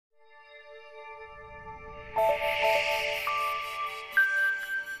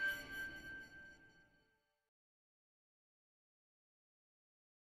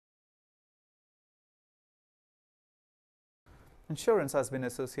Insurance has been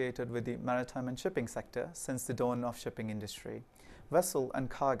associated with the maritime and shipping sector since the dawn of shipping industry. Vessel and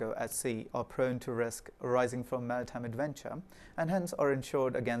cargo at sea are prone to risk arising from maritime adventure and hence are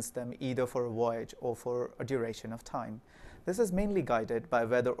insured against them either for a voyage or for a duration of time. This is mainly guided by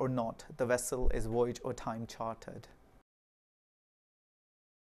whether or not the vessel is voyage or time chartered.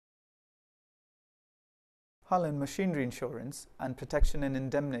 Hull and machinery insurance and protection and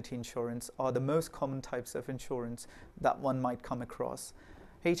indemnity insurance are the most common types of insurance that one might come across.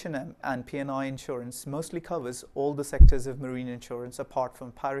 H&M and P&I insurance mostly covers all the sectors of marine insurance apart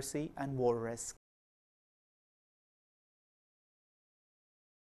from piracy and war risk.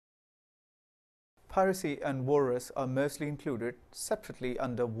 Piracy and war risk are mostly included separately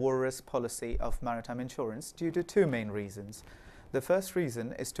under war risk policy of maritime insurance due to two main reasons. The first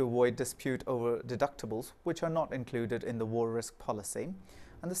reason is to avoid dispute over deductibles, which are not included in the war risk policy.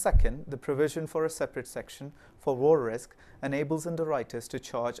 And the second, the provision for a separate section for war risk enables underwriters to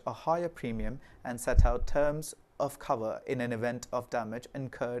charge a higher premium and set out terms of cover in an event of damage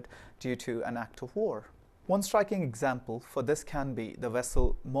incurred due to an act of war. One striking example for this can be the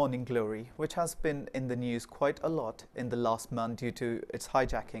vessel Morning Glory, which has been in the news quite a lot in the last month due to its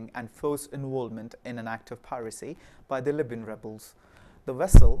hijacking and forced involvement in an act of piracy by the Libyan rebels. The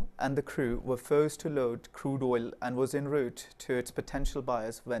vessel and the crew were forced to load crude oil and was en route to its potential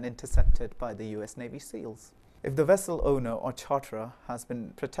buyers when intercepted by the US Navy SEALs. If the vessel owner or charterer has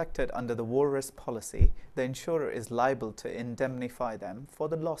been protected under the war risk policy, the insurer is liable to indemnify them for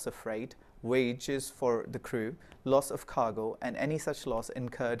the loss of freight, wages for the crew, loss of cargo, and any such loss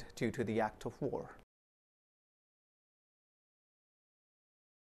incurred due to the act of war.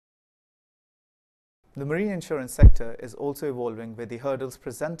 The marine insurance sector is also evolving with the hurdles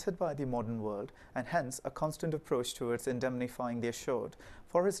presented by the modern world, and hence a constant approach towards indemnifying the assured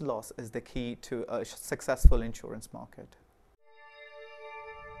for his loss is the key to a successful insurance market.